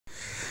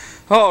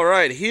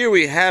Alright, here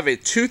we have a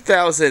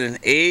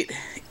 2008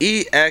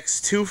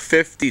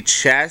 EX250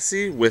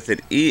 chassis with an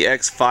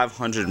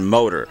EX500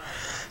 motor.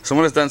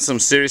 Someone has done some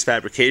serious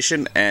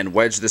fabrication and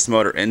wedged this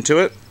motor into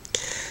it.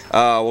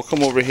 We'll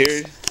come over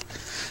here,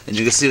 and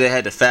you can see they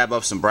had to fab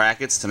up some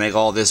brackets to make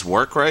all this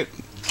work right.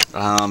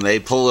 They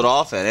pull it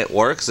off and it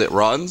works, it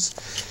runs.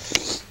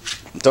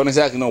 Don't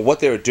exactly know what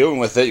they were doing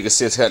with it. You can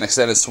see it's got an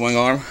extended swing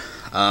arm.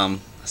 I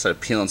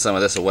started peeling some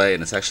of this away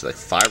and it's actually like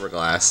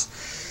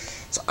fiberglass.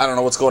 So I don't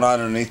know what's going on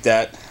underneath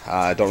that.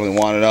 I don't really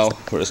want to know.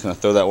 We're just going to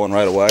throw that one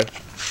right away. It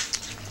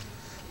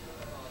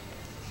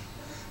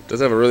does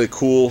have a really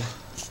cool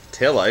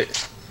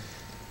taillight.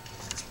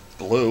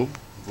 Blue.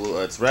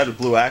 It's red with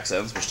blue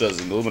accents, which does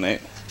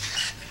illuminate.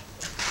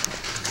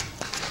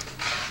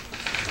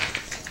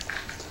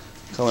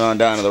 Coming on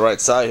down to the right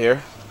side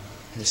here,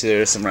 you see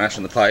there's some rash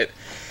in the pipe.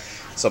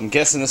 So I'm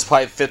guessing this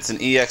pipe fits an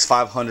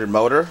EX500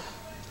 motor.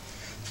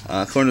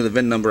 According to the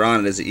VIN number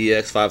on it is an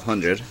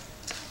EX500.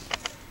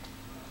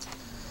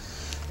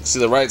 You see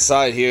the right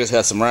side here has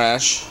got some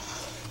rash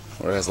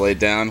where it has laid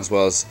down, as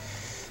well as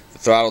the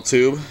throttle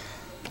tube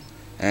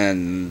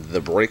and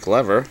the brake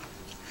lever.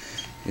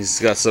 He's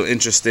got some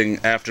interesting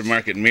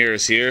aftermarket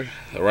mirrors here.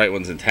 The right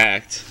one's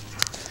intact.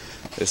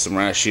 There's some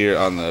rash here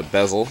on the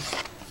bezel,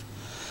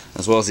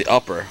 as well as the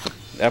upper.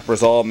 The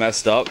upper's all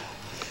messed up,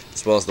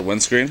 as well as the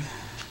windscreen.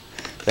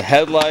 The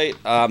headlight,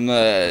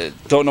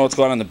 don't know what's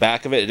going on in the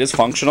back of it. It is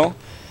functional.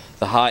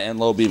 The high and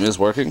low beam is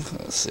working.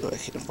 Let's see if I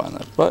can find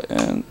that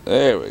button.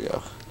 There we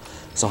go.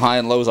 So high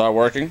and lows are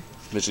working,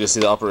 but you can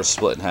see the upper is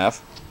split in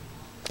half.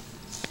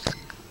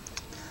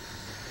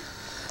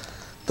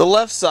 The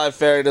left side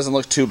fairing doesn't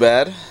look too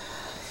bad.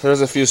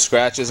 There's a few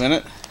scratches in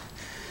it.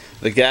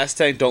 The gas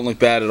tank don't look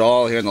bad at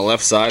all here on the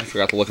left side.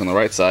 Forgot to look on the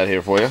right side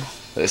here for you.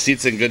 The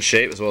seat's in good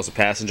shape, as well as the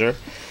passenger.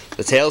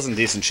 The tail's in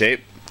decent shape.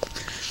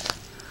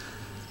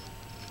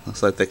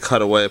 Looks like they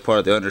cut away a part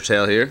of the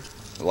undertail here.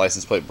 The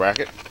license plate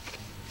bracket.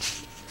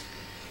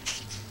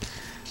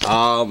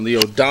 The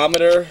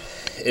odometer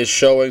is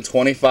showing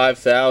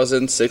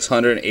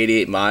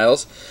 25,688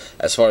 miles.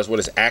 As far as what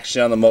is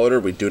actually on the motor,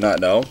 we do not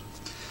know. It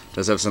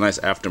does have some nice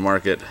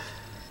aftermarket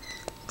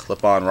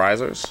clip-on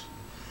risers.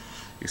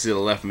 You see the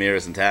left mirror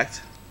is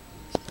intact.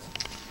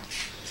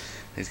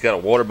 He's got a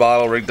water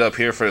bottle rigged up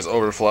here for his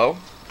overflow.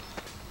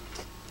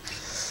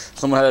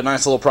 Someone had a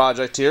nice little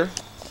project here.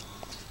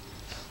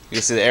 You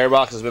can see the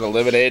airbox has been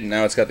eliminated, and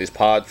now it's got these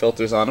pod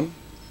filters on them.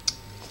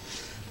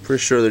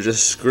 Pretty sure they're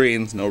just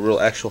screens, no real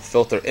actual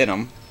filter in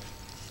them.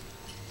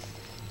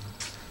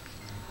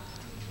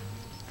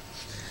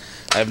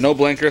 I have no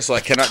blinker, so I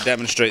cannot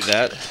demonstrate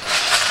that.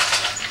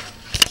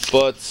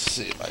 But let's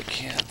see if I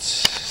can't.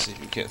 See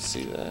if you can't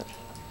see that.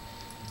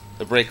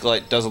 The brake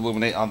light does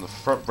illuminate on the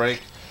front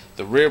brake.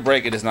 The rear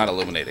brake, it is not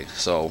illuminating.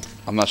 So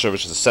I'm not sure if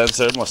it's just a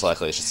sensor. Most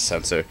likely it's just a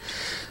sensor.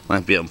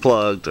 Might be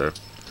unplugged or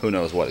who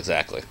knows what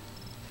exactly.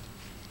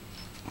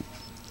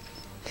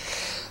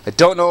 I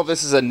don't know if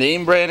this is a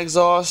name brand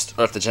exhaust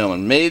or if the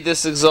gentleman made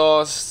this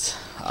exhaust.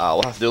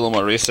 We'll have to do a little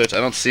more research. I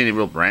don't see any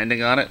real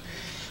branding on it.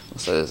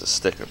 Looks like there's a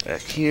sticker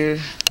back here.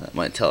 That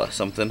might tell us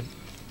something.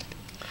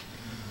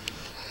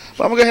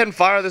 But I'm going to go ahead and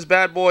fire this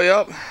bad boy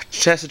up.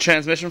 Test the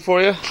transmission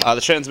for you.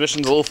 The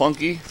transmission's a little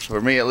funky, for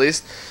me at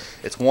least.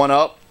 It's 1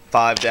 up,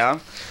 5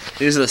 down.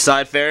 These are the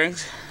side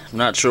fairings. I'm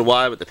not sure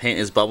why, but the paint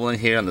is bubbling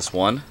here on this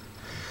one.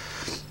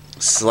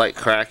 Slight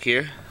crack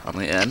here on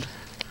the end.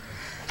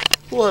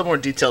 We'll have more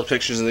detailed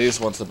pictures of these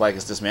once the bike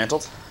is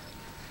dismantled.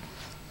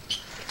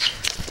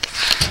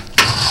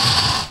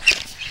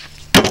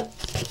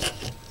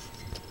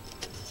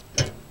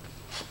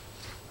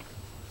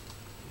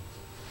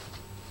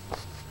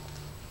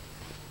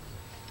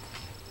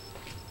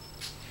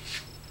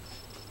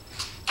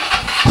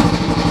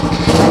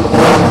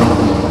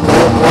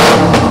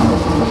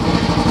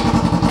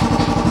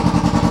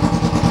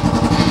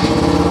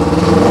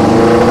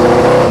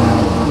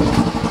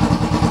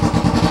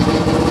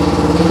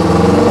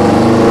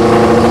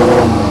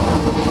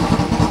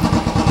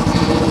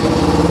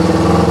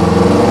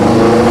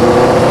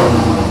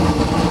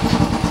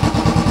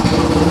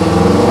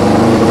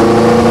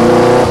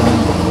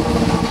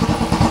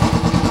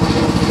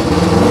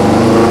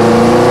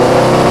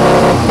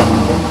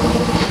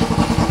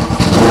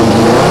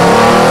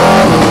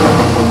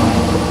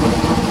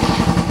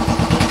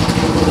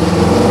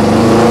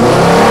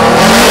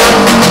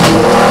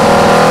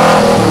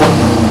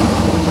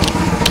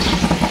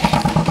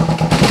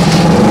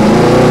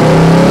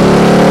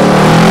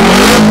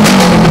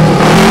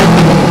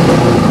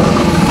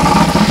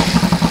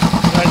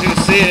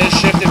 It is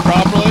shifted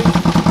properly.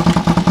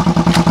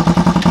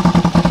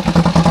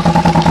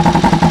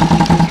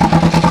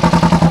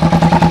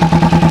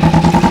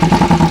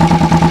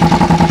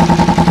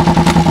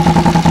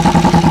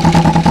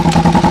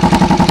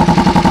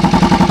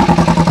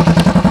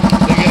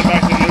 They get it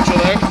back to neutral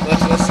there.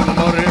 Let's listen to the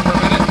motor here for a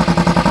minute.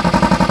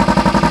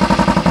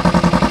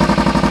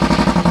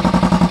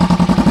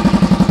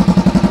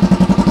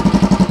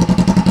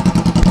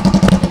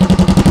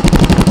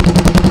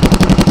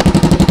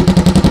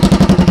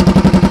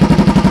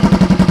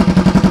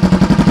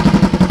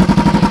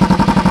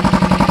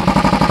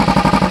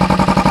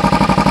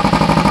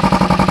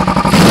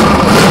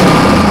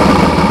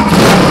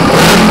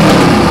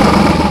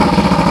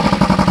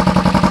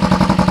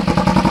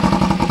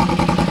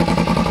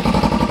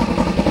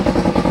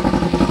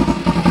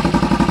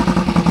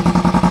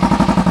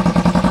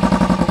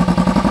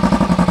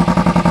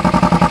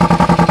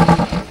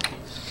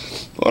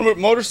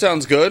 Motor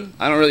sounds good.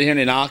 I don't really hear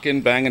any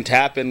knocking, banging,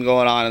 tapping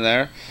going on in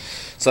there.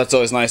 So that's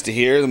always nice to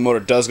hear. The motor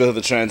does go through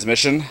the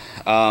transmission.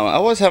 I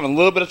was having a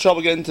little bit of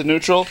trouble getting to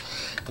neutral. I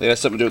think it has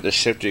something to do with the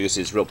shifter. You can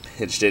see it's real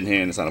pinched in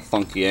here and it's on a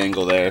funky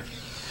angle there.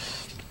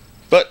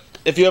 But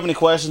if you have any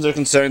questions or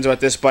concerns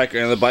about this bike or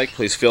any other bike,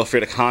 please feel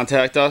free to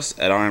contact us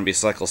at RMB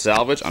Cycle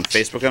Salvage on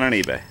Facebook and on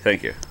eBay.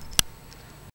 Thank you.